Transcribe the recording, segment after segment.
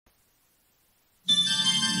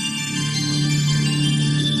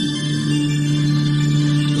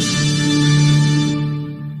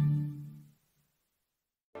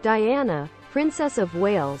Diana, Princess of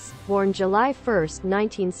Wales, born July 1,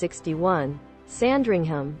 1961,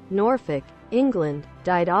 Sandringham, Norfolk, England,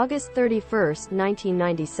 died August 31,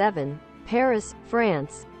 1997, Paris,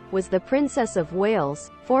 France, was the Princess of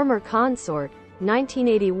Wales, former consort,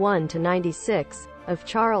 1981–96, of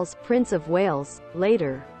Charles, Prince of Wales,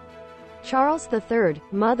 later Charles III,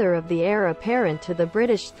 mother of the heir apparent to the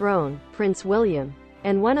British throne, Prince William,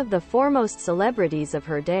 and one of the foremost celebrities of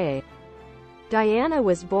her day. Diana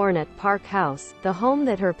was born at Park House, the home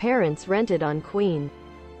that her parents rented on Queen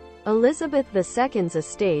Elizabeth II's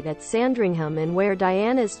estate at Sandringham, and where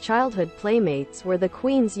Diana's childhood playmates were the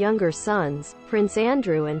Queen's younger sons, Prince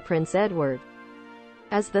Andrew and Prince Edward.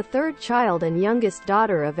 As the third child and youngest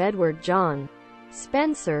daughter of Edward John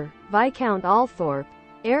Spencer, Viscount Althorp,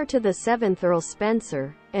 heir to the 7th Earl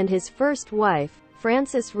Spencer, and his first wife,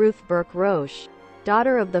 Frances Ruth Burke Roche,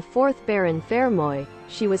 daughter of the 4th Baron Fermoy,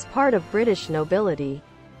 she was part of British nobility.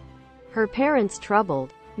 Her parents'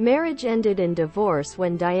 troubled marriage ended in divorce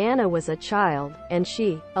when Diana was a child, and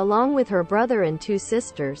she, along with her brother and 2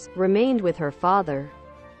 sisters, remained with her father.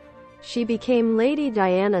 She became Lady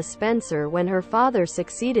Diana Spencer when her father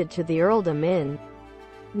succeeded to the earldom in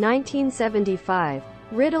 1975.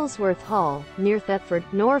 Riddlesworth Hall, near Thetford,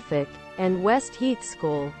 Norfolk, and West Heath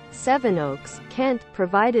School, Sevenoaks, Kent,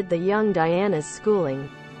 provided the young Diana's schooling.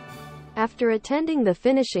 After attending the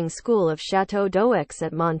finishing school of Château d'Oex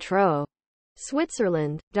at Montreux,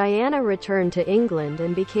 Switzerland, Diana returned to England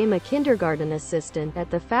and became a kindergarten assistant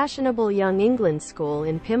at the fashionable Young England School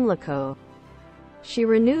in Pimlico. She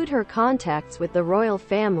renewed her contacts with the royal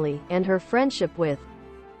family, and her friendship with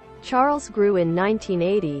Charles grew in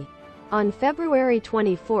 1980. On February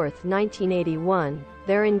 24, 1981,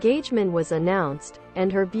 their engagement was announced,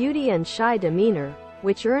 and her beauty and shy demeanor,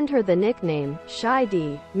 which earned her the nickname Shy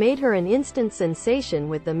D, made her an instant sensation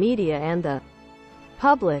with the media and the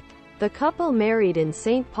public. The couple married in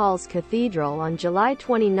St. Paul's Cathedral on July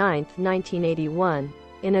 29, 1981,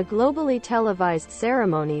 in a globally televised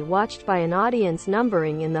ceremony watched by an audience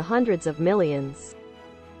numbering in the hundreds of millions.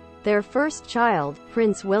 Their first child,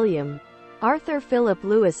 Prince William Arthur Philip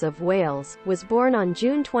Lewis of Wales, was born on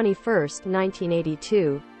June 21,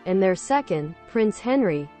 1982, and their second, Prince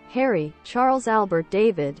Harry Charles Albert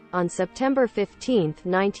David, on September 15,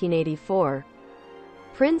 1984.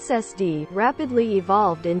 Princess Di rapidly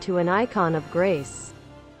evolved into an icon of grace,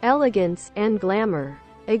 elegance, and glamour.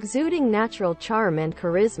 Exuding natural charm and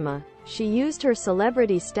charisma, she used her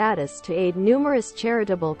celebrity status to aid numerous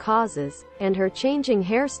charitable causes, and her changing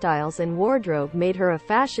hairstyles and wardrobe made her a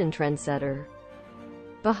fashion trendsetter.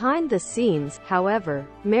 Behind the scenes, however,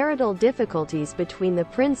 marital difficulties between the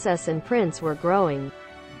princess and prince were growing.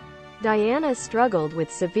 Diana struggled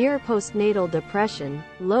with severe postnatal depression,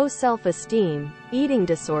 low self-esteem, eating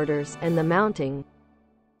disorders, and the mounting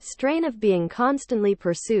strain of being constantly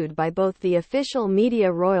pursued by both the official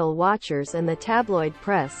media royal watchers and the tabloid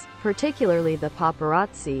press, particularly the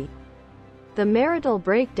paparazzi. The marital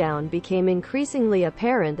breakdown became increasingly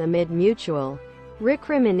apparent amid mutual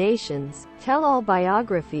recriminations, tell-all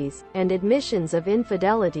biographies, and admissions of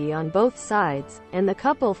infidelity on both sides, and the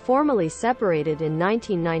couple formally separated in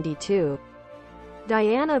 1992.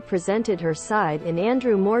 Diana presented her side in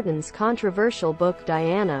Andrew Morton's controversial book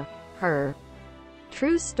Diana, Her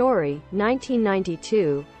True Story,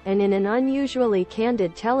 1992, and in an unusually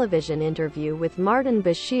candid television interview with Martin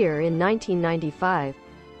Bashir in 1995.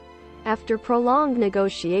 After prolonged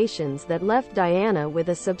negotiations that left Diana with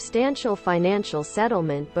a substantial financial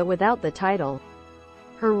settlement but without the title,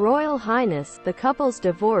 Her Royal Highness, the couple's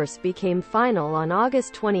divorce became final on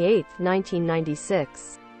August 28,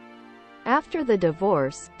 1996. After the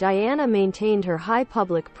divorce, Diana maintained her high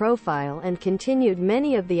public profile and continued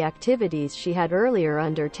many of the activities she had earlier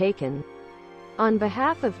undertaken on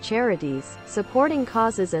behalf of charities, supporting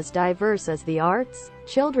causes as diverse as the arts,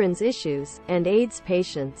 children's issues, and AIDS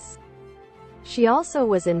patients. She also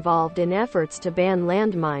was involved in efforts to ban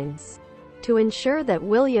landmines, to ensure that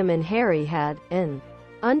William and Harry had an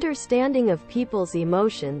understanding of people's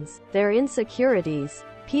emotions, their insecurities,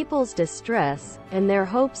 people's distress, and their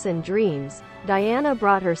hopes and dreams. Diana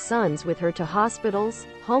brought her sons with her to hospitals,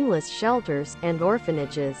 homeless shelters, and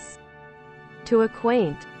orphanages. To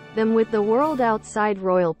acquaint them with the world outside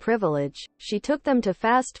royal privilege, she took them to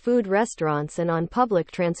fast food restaurants and on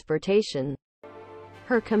public transportation.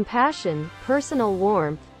 Her compassion, personal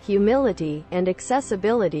warmth, humility, and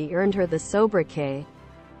accessibility earned her the sobriquet,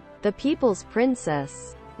 the People's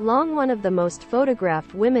Princess. Long one of the most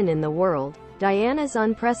photographed women in the world, Diana's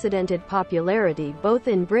unprecedented popularity both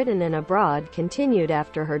in Britain and abroad continued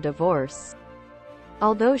after her divorce.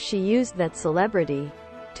 Although she used that celebrity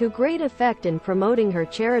To great effect in promoting her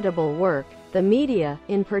charitable work, the media,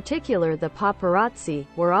 in particular the paparazzi,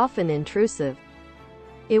 were often intrusive.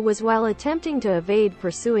 It was while attempting to evade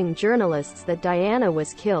pursuing journalists that Diana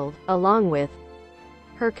was killed, along with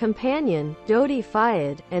her companion, Dodi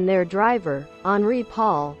Fayed, and their driver, Henri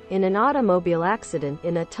Paul, in an automobile accident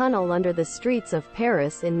in a tunnel under the streets of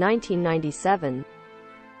Paris in 1997.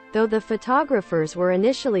 Though the photographers were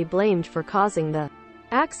initially blamed for causing the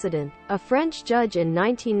accident, a French judge in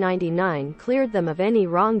 1999 cleared them of any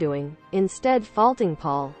wrongdoing, instead faulting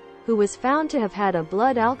Paul, who was found to have had a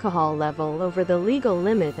blood alcohol level over the legal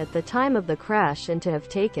limit at the time of the crash and to have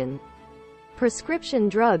taken prescription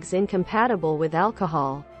drugs incompatible with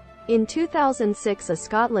alcohol. In 2006, a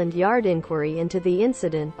Scotland Yard inquiry into the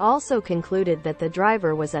incident also concluded that the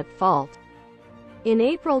driver was at fault. In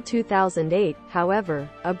April 2008, however,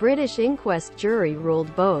 a British inquest jury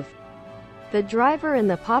ruled both the driver and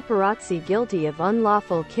the paparazzi guilty of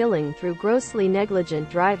unlawful killing through grossly negligent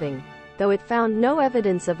driving, though it found no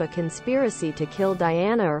evidence of a conspiracy to kill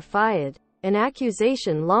Diana or Fayed, an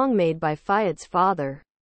accusation long made by Fayed's father.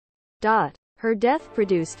 Her death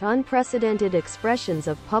produced unprecedented expressions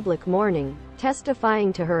of public mourning,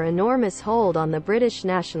 testifying to her enormous hold on the British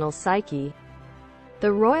national psyche.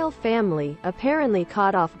 The royal family, apparently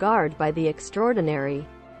caught off guard by the extraordinary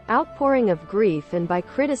outpouring of grief and by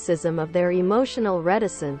criticism of their emotional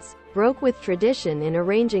reticence, broke with tradition in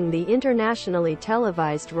arranging the internationally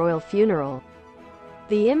televised royal funeral.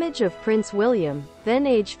 The image of Prince William, then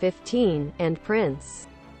age 15, and Prince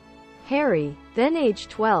Harry, then age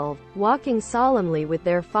 12, walking solemnly with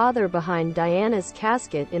their father behind Diana's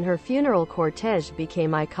casket in her funeral cortege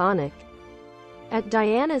became iconic. At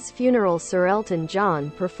Diana's funeral, Sir Elton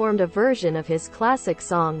John performed a version of his classic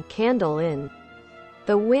song Candle in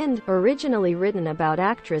the Wind, originally written about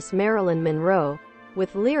actress Marilyn Monroe,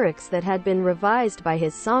 with lyrics that had been revised by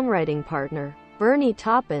his songwriting partner, Bernie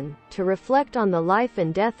Taupin, to reflect on the life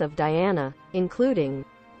and death of Diana, including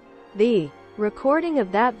the recording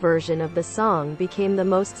of that version of the song became the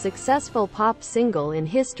most successful pop single in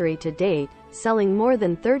history to date, selling more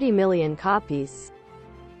than 30 million copies.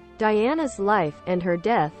 Diana's life, and her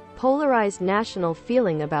death, polarized national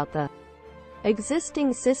feeling about the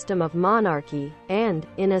existing system of monarchy, and,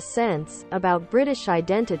 in a sense, about British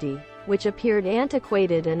identity, which appeared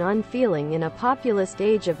antiquated and unfeeling in a populist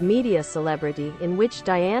age of media celebrity in which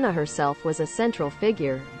Diana herself was a central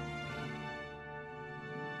figure.